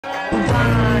1,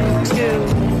 2,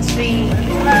 3.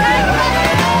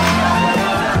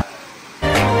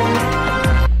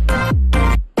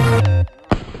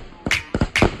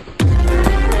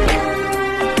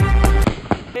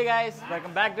 Hey guys,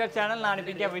 welcome back to our channel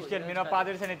NANIPINKY official. మీరు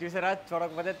పాదర్స్ అని చూసారా?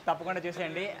 చూడకపోతే తప్పకుండా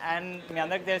చూసేయండి. అండ్ మీ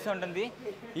అందరికి తెలిసి ఉంటుంది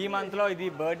ఈ మంత్లో ఇది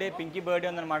బర్త్డే పింకీ బర్త్డే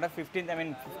ఉందన్నమాట.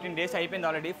 15 డేస్ అయిపోయింది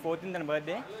ఆల్రెడీ. 14th అని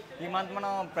బర్త్డే. ఈ మంత్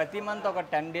మనం ప్రతి మంత్ ఒక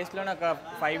 10 డేస్లోనే ఒక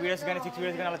 5 వీడియోస్ కానీ 6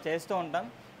 వీడియోస్ కానీ అలా చేస్తూ ఉంటాం.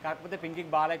 కాకపోతే పింకీకి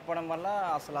బాగాలేకపోవడం వల్ల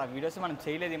అసలు ఆ వీడియోస్ మనం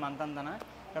చేయలేదు ఈ మంత్ అంతా.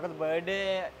 కాకపోతే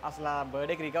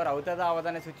బర్త్డేకి రికవర్ అవుతుందా అవ్వదా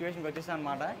అనే సిచ్యువేషన్కి వచ్చేసాం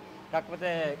అనమాట. కాకపోతే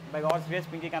బై గాడ్స్ గ్రేస్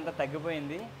పింకీకి అంతా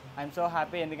తగ్గిపోయింది. ఐఎమ్ సో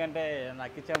హ్యాపీ, ఎందుకంటే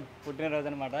నాకు ఇచ్చే పుట్టినరోజు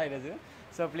అనమాట ఈరోజు.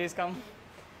 So please come.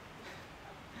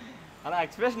 అలా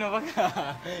ఎక్స్ప్రెషన్ ఇవ్వక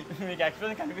మీకు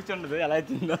ఎక్స్ప్రెషన్ కనిపించుండదు ఎలా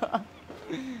అవుతుందో.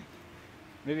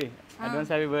 Maybe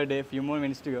advance happy birthday, few more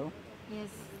minutes to go.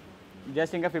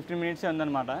 Just ఇంకా 15 minutes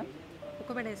ఉందన్నమాట.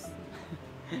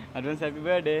 Advance happy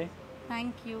birthday.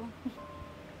 Thank you.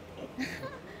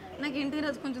 నాకు ఇంటి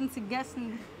రోజు కొంచెం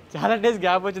సిగ్గేస్తుంది. చాలా డేస్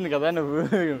గ్యాప్ వచ్చింది కదా, నువ్వు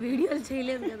వీడియోలు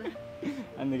చేయలేదు కదా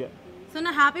అందుకే. సో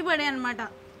నా హ్యాపీ బర్త్డే అనమాట.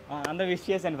 అందరూ విష్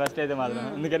చేశాను ఫస్ట్ అయితే మాత్రం,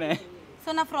 అందుకనే. సో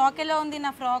నా ఫ్రాక్ ఎలా ఉంది?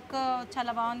 నా ఫ్రాక్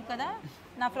చాలా బాగుంది కదా.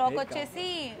 నా ఫ్రాక్ వచ్చేసి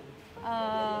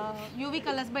యూవీ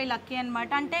కలర్స్ బై లక్కీ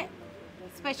అనమాట. అంటే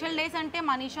స్పెషల్ డేస్ అంటే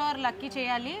మనీషా ఆర్ లక్కీ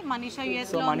చేయాలి. మనీషా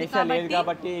యూఎస్ లో ఉంది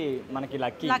కాబట్టి మనకి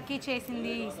లక్కీ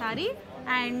చేసింది ఈసారి.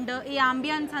 అండ్ ఈ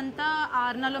అంబియన్స్ అంతా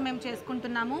ఆర్నాలో మేము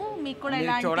చేసుకుంటున్నాము. మీకు కూడా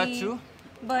ఇలాంటి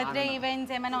బర్త్డే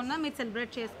ఈవెంట్స్ ఏమైనా ఉన్నా మీరు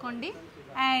సెలబ్రేట్ చేసుకోండి.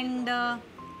 అండ్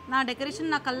నా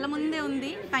డెకరేషన్ నా కళ్ళ ముందే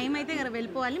ఉంది. టైం అయితే ఇక్కడ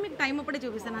వెళ్ళిపోవాలి. మీకు టైం అప్పుడే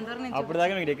చూపిస్తాను. అంతవరకు నేను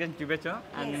అప్పటిదాకా మీకు డెకరేషన్ చూపించాం.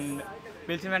 అండ్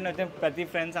పిలిచిన వెంటనే వచ్చే ప్రతి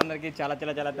ఫ్రెండ్స్ అందరికి చాలా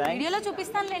చాలా చాలా థ్యాంక్స్. వీడియోలో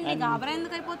చూపిస్తానులేండి, గాబరా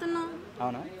ఎందుకు అయిపోతున్నావు?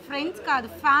 అవునా? ఫ్రెండ్స్ కాదు,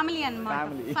 ఫ్యామిలీ అన్నమాట.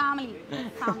 Family.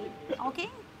 Okay,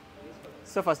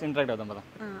 so first interact అవుతాం కదా.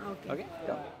 ఓకే.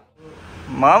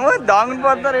 మామ దాంగుని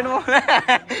పోతారు ఏమో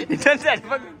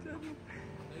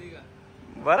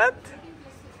భరత్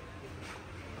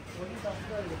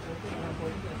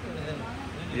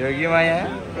యోగి మాయ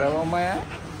ప్రభు మాయ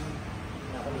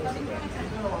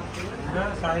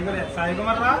సాయి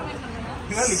కుమార్ రా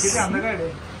లిఖిత అందగాడు.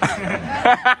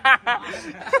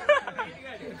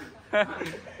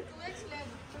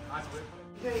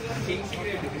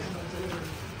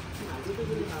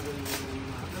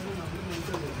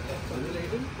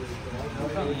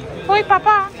 ఓయ్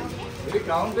పాపా,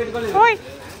 ఓయ్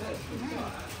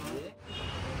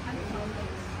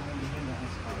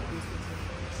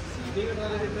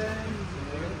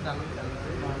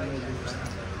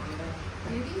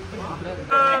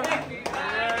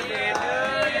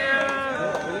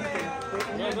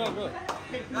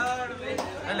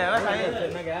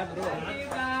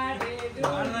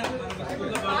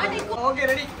okay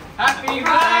ready. Happy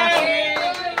birthday,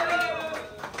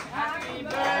 happy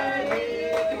birthday,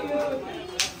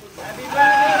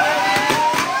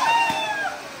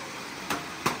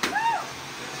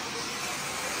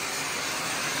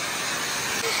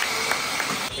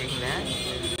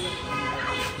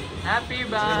 happy birthday. Happy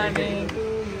birthday to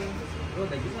you.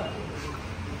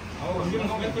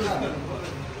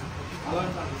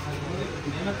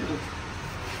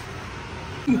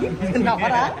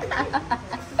 నవరా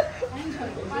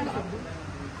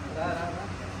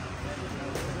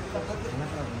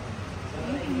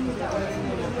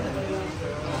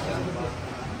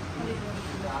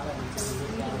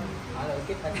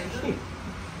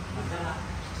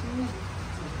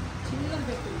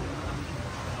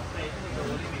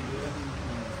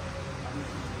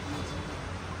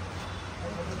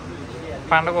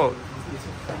పండుగ.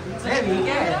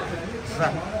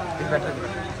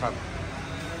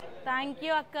 థ్యాంక్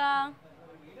యూ అక్క.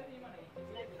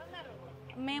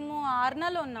 మేము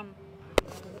ఆర్నాలో ఉన్నాం.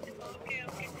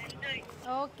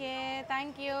 Okay,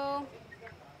 thank you.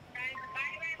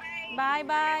 Bye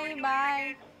bye bye.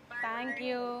 Thank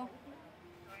you.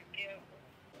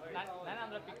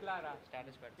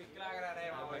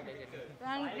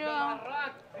 Thank you.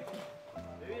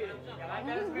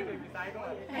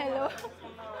 Hello,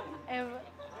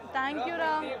 thank you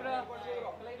రా.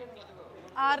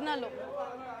 ఆర్నాలో.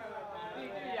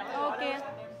 ఓకే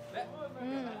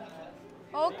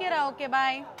ఓకే రా. Okay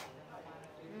bye.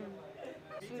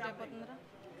 Shoot అయిపోతుందిరా.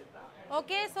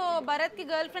 Okay, so భరత్కి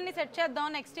girl ఫ్రెండ్ని set చేద్దాం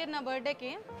next year నా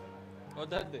బర్త్డేకి.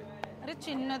 అరే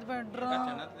చిన్నది బెడ్రా.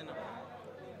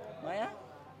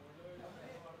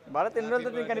 భరత్ ఎన్ని రోజుల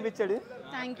తర్వాత కనిపించాడు?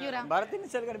 థ్యాంక్ యూ రా. భరత్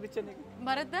ఎన్నిసార్లు కనిపించాడు నీకు?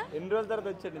 భరత్ ఎన్ని రోజుల తర్వాత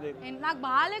వచ్చాడు? నాకు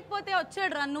బాగాలేకపోతే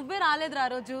వచ్చాడు రా, నువ్వే రాలేదురా ఆ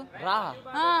రోజు. రా.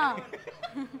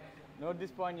 Note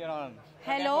this point your on.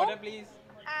 Hello please.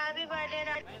 Happy birthday.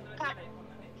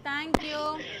 Thank you.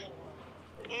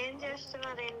 ఏం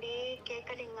చేస్తున్నారండి? Cake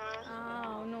cutting?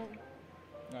 అవును.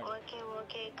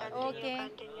 Okay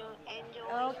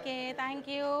okay thank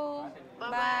you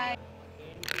bye.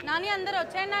 Nani అందరు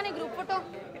వచ్చాయండి నాని గ్రూప్ ఫోటో.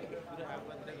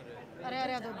 అరే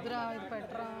అరే అది వద్దురా ఇది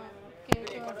పెట్టరా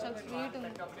కేక్ చాలా స్వీట్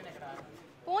ఉంది.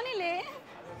 పోనీలే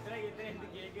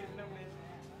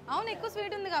అవును ఎక్కువ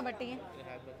స్వీట్ ఉంది కాబట్టి.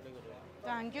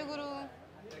 థ్యాంక్ యూ గురు.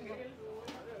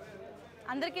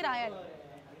 అందరికీ రాయాలి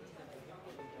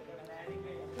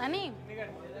నాని.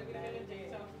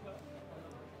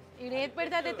 ఈడు ఏది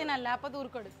పెడితే అదే తినాలి లేకపోతే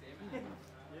ఊరుకోడు.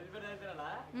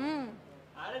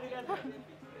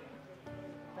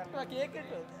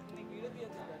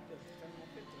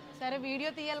 సరే వీడియో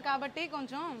తీయాలి కాబట్టి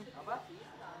కొంచెం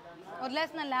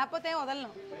వదిలేస్తున్నాను లేకపోతే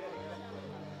వదలను.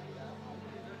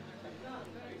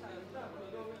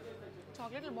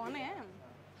 చాక్లెట్లు బాగున్నాయా?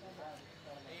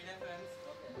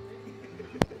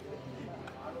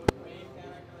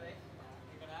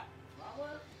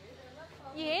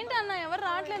 ఏంటి అన్న ఎవరు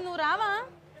రావట్లేదు? నువ్వు రావా?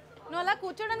 నువ్వు అలా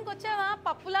కూర్చోడానికి వచ్చావా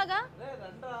పప్పులాగా?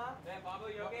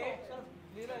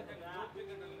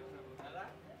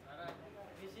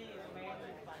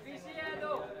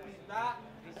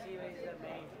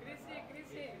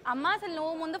 అమ్మా అసలు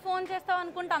నువ్వు ముందు ఫోన్ చేస్తావు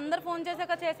అనుకుంటే అందరు ఫోన్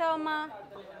చేసాక చేసావమ్మా.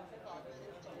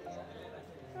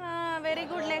 వెరీ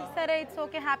గుడ్ లే. సరే it's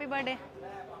okay. Happy birthday.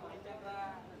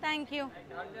 Thank you.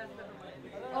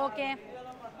 Okay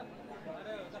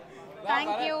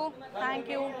thank you thank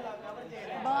you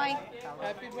bye.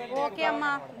 Okay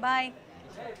అమ్మా బాయ్.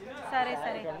 సరే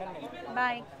సరే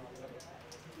బాయ్.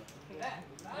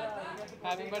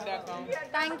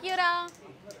 థ్యాంక్ యూ రా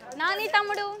నాని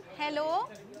తమ్ముడు. హలో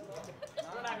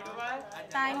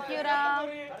థ్యాంక్ యూ రా.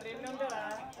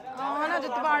 నా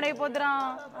జుట్టు పాడైపోద్దురా.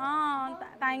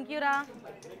 థ్యాంక్ యూ రా.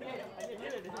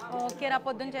 ఓకే రా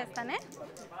పొద్దున్న చేస్తానే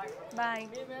బాయ్.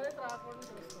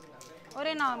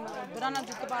 ఒరే నా వద్దురా నా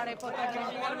జుట్టు పాడైపోతుంది.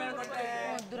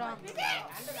 వద్దురా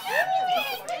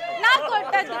నాకు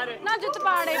కొట్టద్దు. నా జుట్టు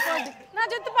పాడైపోద్ది. నా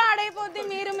జుట్టు పాడైపోద్ది.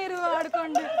 మీరు మీరు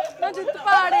ఆడుకోండి. నా జుట్టు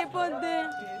పాడైపోద్ది.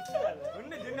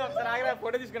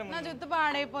 నా జుట్టు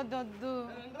పాడైపోద్ది. వద్దు.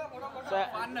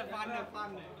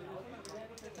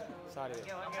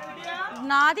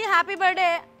 నాది happy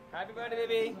birthday. Happy birthday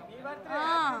baby.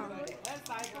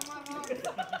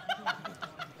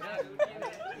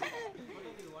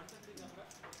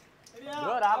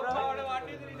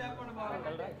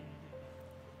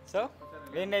 So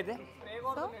ఏంటైతే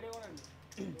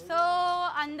so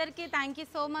అందరికి థ్యాంక్ యూ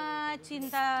సో మచ్.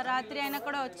 ఇంత రాత్రి అయినా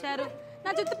కూడా వచ్చారు.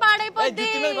 నా జుట్టు పాడైపోద్ది.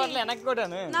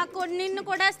 నాకు నిన్ను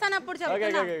కొడేస్తాను అప్పుడు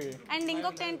చెప్తున్నా. అండ్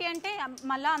ఇంకొకటి ఏంటి అంటే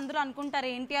మళ్ళీ అందరూ అనుకుంటారు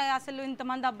ఏంటి అసలు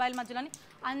ఇంతమంది అబ్బాయిల మధ్యలో.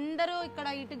 అందరూ ఇక్కడ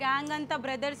ఇటు గ్యాంగ్ అంతా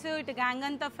బ్రదర్స్, ఇటు గ్యాంగ్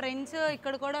అంతా ఫ్రెండ్స్,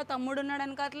 ఇక్కడ కూడా తమ్ముడు ఉన్నాడు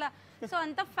అనుకో అట్లా. సో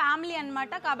అంతా ఫ్యామిలీ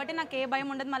అనమాట. కాబట్టి నాకు ఏ భయం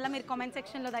ఉండదు. మళ్ళీ మీరు కామెంట్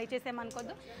సెక్షన్ లో దయచేసి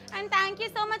ఏమనుకోద్దు. And thank you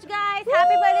so much guys.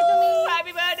 Happy birthday to me.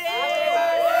 Happy birthday.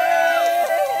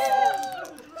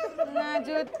 నా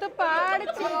జుట్టు పాడు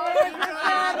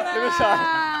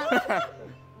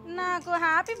నాకు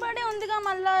హ్యాపీ బర్త్డే ఉందిగా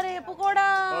మళ్ళా రేపు కూడా.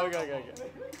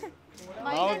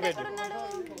 వైజాగ్ ఎక్కడున్నాడు?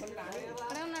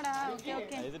 ఇక్కడే ఉన్నాడా? ఓకే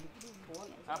ఓకే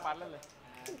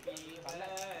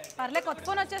పర్లే కొత్త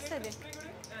ఫోన్ వచ్చేస్తుంది.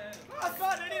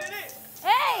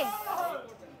 ఏయ్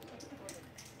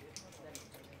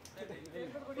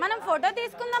మనం ఫోటో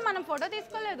తీసుకుందాం. మనం ఫోటో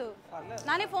తీసుకోలేదు.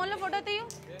 నాని ఫోన్లో ఫోటో తీయు.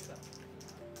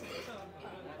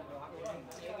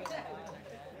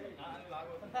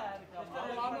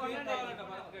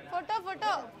 ఫోటో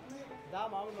ఫోటో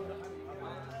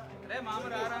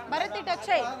భరత్ ఇటు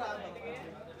వచ్చాయి.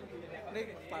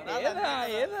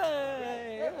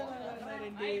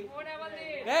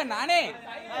 నాని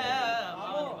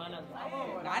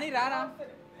నాని రారా.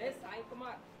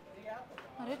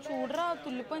 అరే చూడరా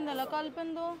తుల్లిపోయింది ఎలా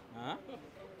కాలిపోయిందో.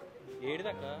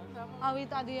 అవి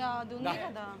అది అది ఉంది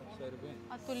కదా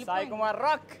అది తుల్లిపోయింది.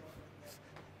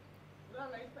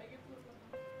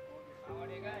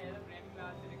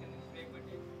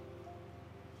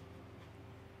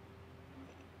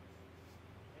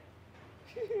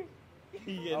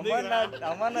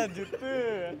 జుట్టు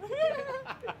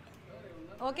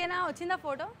ఓకేనా? వచ్చిందా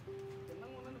ఫోటో?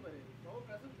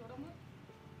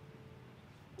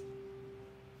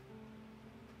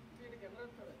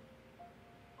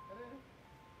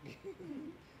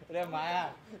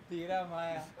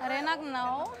 అరే నాకు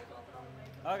నవ్వు.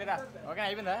 ఓకేనా?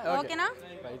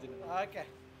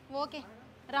 ఓకే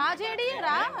రాజేడి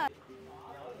రా.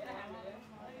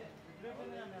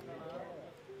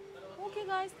 Okay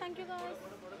guys thank you guys.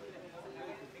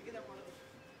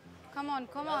 Come on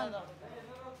come on.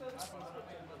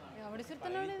 ఎవడు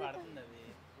సిరుతున్నాడు?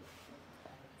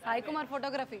 సాయి కుమార్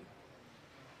ఫోటోగ్రఫీ.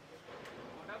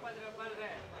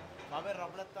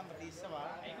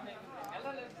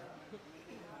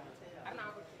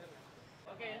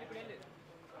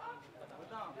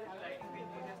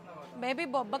 బేబీ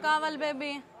బొబ్బ కావాలి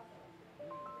బేబీ.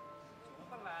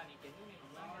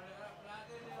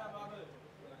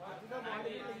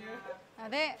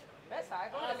 అదే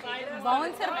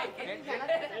బౌన్సర్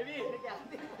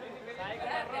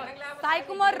సాయి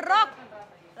కుమార్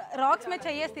రాక్స్ మీద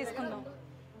చెయ్యేసి తీసుకుందాం.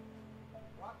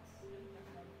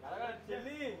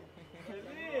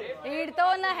 వీడితో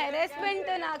ఉన్న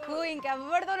హెరాస్మెంట్ నాకు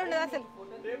ఇంకెవరితో ఉండదు అసలు.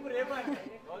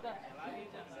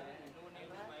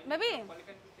 బేబీ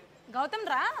గౌతమ్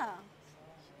రా.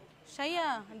 షయ్యా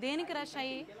దేనికి రా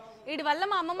షయ్యి? వీడి వల్ల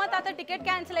మా అమ్మమ్మ తాత టికెట్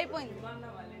క్యాన్సిల్ అయిపోయింది.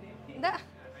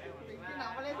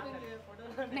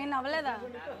 నేను నవ్వలేదా?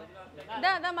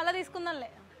 దా మళ్ళీ తీసుకుందాంలే.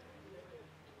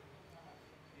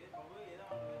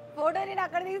 ఫోటో నేను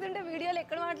అక్కడ తీసుకుంటే వీడియోలు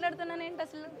ఎక్కడ మాట్లాడుతున్నాను ఏంటి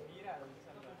అసలు?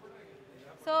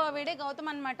 సో వీడే గౌతమ్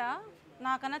అనమాట.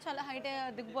 నాకన్నా చాలా హైట్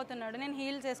దిగిపోతున్నాడు. నేను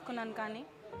హీల్స్ వేసుకున్నాను. కానీ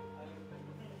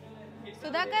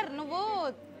సుధాకర్ నువ్వు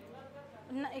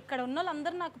ఇక్కడ ఉన్న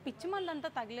వాళ్ళందరూ నాకు పిచ్చి మళ్ళంతా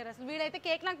తగిలేరు అసలు. వీడైతే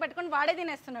కేక్ నాకు పెట్టుకొని వాడే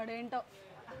తినేస్తున్నాడు ఏంటో.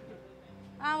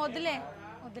 వద్దులే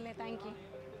థ్యాంక్ యూ.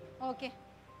 ఓకే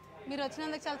మీరు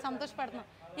వచ్చినందుకు చాలా సంతోషపడుతున్నాం.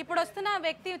 ఇప్పుడు వస్తున్న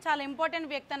వ్యక్తి చాలా ఇంపార్టెంట్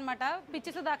వ్యక్తి అనమాట.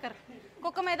 పిచ్చి సుధాకర్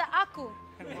కుక్క మీద ఆకు.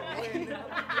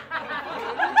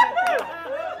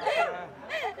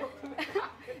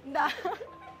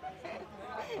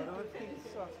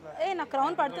 నా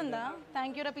క్రౌన్ పడుతుందా?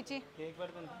 థ్యాంక్ యూ రా పిచ్చి.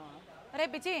 రే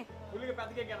పిచ్చి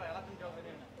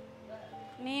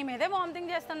నీ మీదే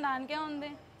వామిటింగ్ చేస్తాను, దానికే ఉంది.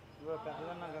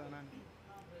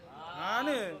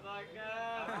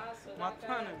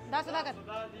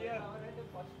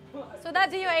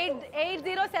 సుధాజీ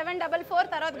 80744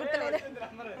 తర్వాత గుర్తులేదు.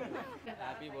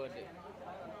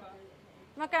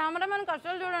 మా కెమెరామెన్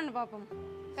కష్టాలు చూడండి పాపం.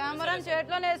 కెమెరాని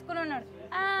చేతిలో వేసుకుని ఉన్నాడు.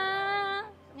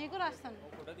 నీకు రాస్తాను.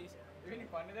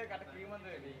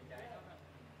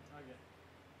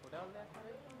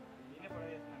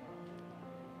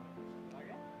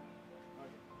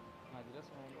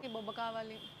 బొబ్బ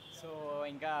కావాలి. సో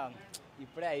ఇంకా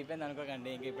ఇప్పుడే అయిపోయింది అనుకోకండి,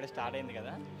 ఇంకా ఇప్పుడే స్టార్ట్ అయింది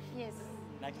కదా.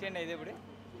 నెక్స్ట్ ఏంటి అయితే ఇప్పుడు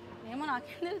ఏమో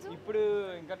నాకేం తెలుసు. ఇప్పుడు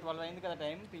ఇంకా 12 అయింది కదా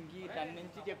టైం. పింకీ 10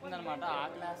 నుంచి చెప్తుంది అనమాట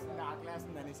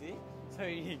ఆకలేస్తుంది అనేసి. సో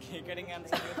ఇక్కడ ఇంకా అంత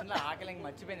సిచ్యువేషన్లో ఆకలి ఇంక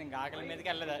మర్చిపోయింది. ఇంకా ఆకలి మీదకి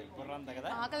వెళ్ళదు బుర్రంతా కదా.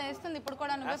 ఆకలి వేస్తుంది ఇప్పుడు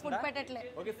కూడా. నువ్వే ఫుడ్ పెట్టట్లే.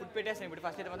 ఓకే ఫుడ్ పెట్టేస్తాం ఇప్పుడు.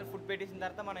 ఫస్ట్ అయితే మాత్రం ఫుడ్ పెట్టేసిన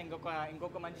తర్వాత మనం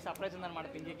ఇంకొక మంచి సర్ప్రైజ్ ఉందన్నమాట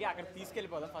పింకీకి. అక్కడ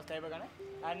తీసుకెళ్ళిపోదాం ఫస్ట్ అయిపోగానే.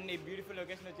 అండ్ ఈ బ్యూటిఫుల్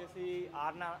లొకేషన్ వచ్చేసి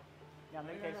ఆర్నా.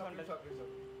 అందరికీ తెలిసి ఉంటుంది.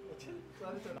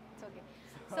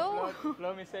 సో ఫ్లో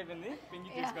మిస్ అయిపోయింది, పింకీ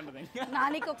తీసుకుంటుంది.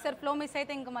 నానికి ఒకసారి ఫ్లో మిస్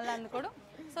అయితే ఇంకా మళ్ళీ అందుకోడు.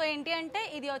 సో ఏంటి అంటే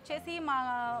ఇది వచ్చేసి మా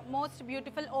most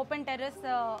beautiful open terrace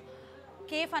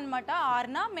cafe అనమాట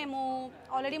ఆర్నా. మేము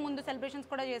ఆల్రెడీ ముందు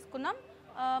సెలబ్రేషన్స్ కూడా చేసుకున్నాం.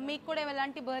 మీకు కూడా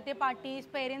ఎలాంటి బర్త్డే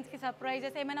పార్టీస్, పేరెంట్స్కి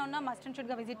సర్ప్రైజెస్ ఏమైనా ఉన్నా మస్ట్ అండ్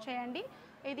షుడ్గా విజిట్ చేయండి.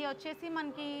 ఇది వచ్చేసి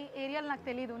మనకి ఏరియాలు నాకు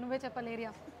తెలీదు, నువ్వే చెప్పాలి.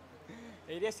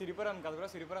 ఏరియా సిరిపురం కదా,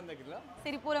 సిరిపురం దగ్గరలో.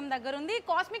 సిరిపురం దగ్గర ఉంది.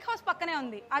 కాస్మిక్ హౌస్ పక్కనే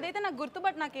ఉంది. అదైతే నాకు గుర్తు,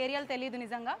 బట్ నాకు ఏరియాలు తెలియదు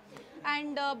నిజంగా.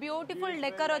 అండ్ బ్యూటిఫుల్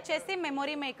డెకర్ వచ్చేసి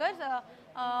మెమొరీ మేకర్స్.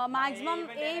 మాక్సిమం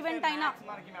ఏ ఈవెంట్ అయినా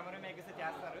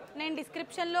నేను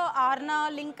డిస్క్రిప్షన్లో ఆర్నా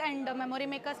link and memory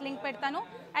makers link పెడతాను.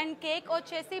 అండ్ కేక్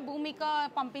వచ్చేసి భూమిక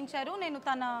పంపించారు. నేను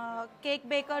తన కేక్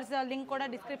బేకర్స్ లింక్ కూడా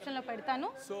డిస్క్రిప్షన్లో పెడతాను.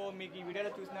 సో మీకు ఈ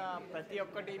వీడియోలో చూసిన ప్రతి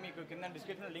ఒక్కటి మీకు కింద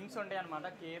డిస్క్రిప్షన్లో లింక్స్ ఉంటాయి అనమాట.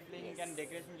 కేక్ లింక్ అండ్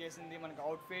డెకరేషన్ చేసింది, మనకి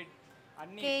అవుట్ఫిట్,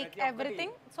 కేక్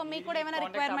ఎవ్రీథింగ్. సో మీకు కూడా ఏమైనా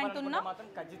రిక్వైర్మెంట్ ఉన్నా మాత్రం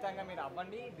ఖచ్చితంగా మీరు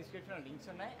అవ్వండి. డిస్క్రిప్షన్లో లింక్స్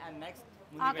ఉన్నాయి. అండ్ నెక్స్ట్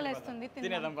ఆకలేస్తుంది,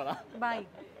 తినేద్దాం పదా. Bye.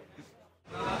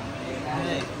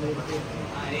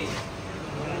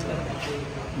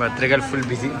 Birthday girl full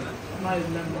busy.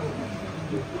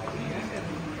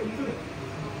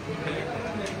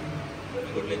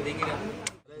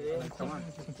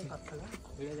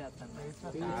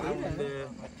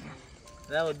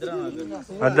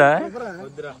 వద్దా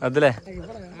వద్దులే.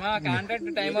 మా కాంట్రాక్ట్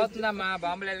టైం అవుతుందమ్మా,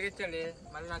 బాంబులు వెలిగించండి.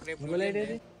 మళ్ళీ నాకు రేపు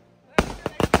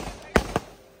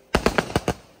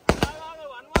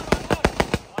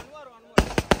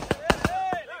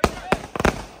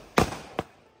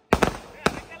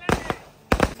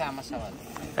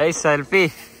సెల్ఫీ.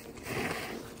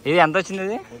 ఇది ఎంత వచ్చింది?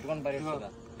 ఇది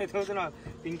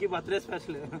పింకీ బర్త్డే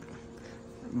స్పెషల్,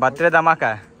 బర్త్డే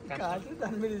ధమాకా.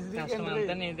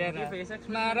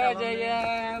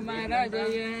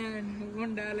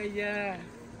 ఉండాలయ్యా.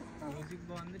 మ్యూజిక్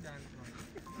బాగుంది, డాన్స్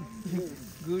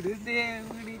గుడి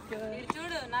దేవుడి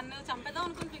చూడు నన్ను చంపేద్దాం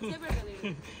అనుకుని ఫిక్స్ అయిపోయాడు.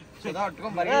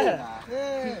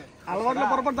 అలవాట్లో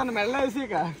పొరపడతాను మెల్ల వేసి.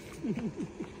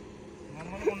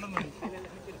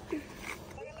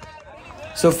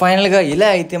 సో ఫైనల్గా ఇలా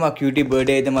అయితే మా క్యూటీ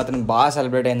బర్త్డే అయితే మాత్రం బాగా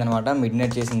సెలబ్రేట్ అయిందనమాట. మిడ్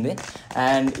నైట్ చేసింది.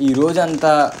 అండ్ ఈ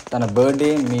రోజంతా తన బర్త్డే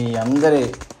మీ అందరి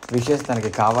విషెస్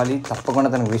తనకి కావాలి. తప్పకుండా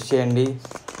తనకు విష్ చేయండి,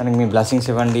 తనకి మీ బ్లెస్సింగ్స్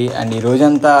ఇవ్వండి. అండ్ ఈ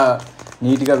రోజంతా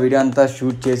నీట్గా వీడియో అంతా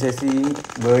షూట్ చేసేసి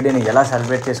బర్త్డేని ఎలా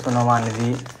సెలబ్రేట్ చేసుకున్నామా అనేది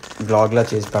బ్లాగ్లో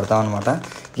చేసి పెడతాం అనమాట.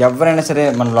 ఎవరైనా సరే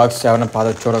మన బ్లాగ్స్ ఎవరైనా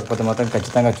చూడకపోతే మాత్రం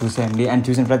ఖచ్చితంగా చూసేయండి. అండ్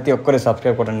చూసిన ప్రతి ఒక్కరు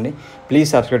సబ్స్క్రైబ్ కొట్టండి. Please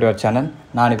subscribe to our channel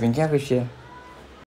Nani Pinky official.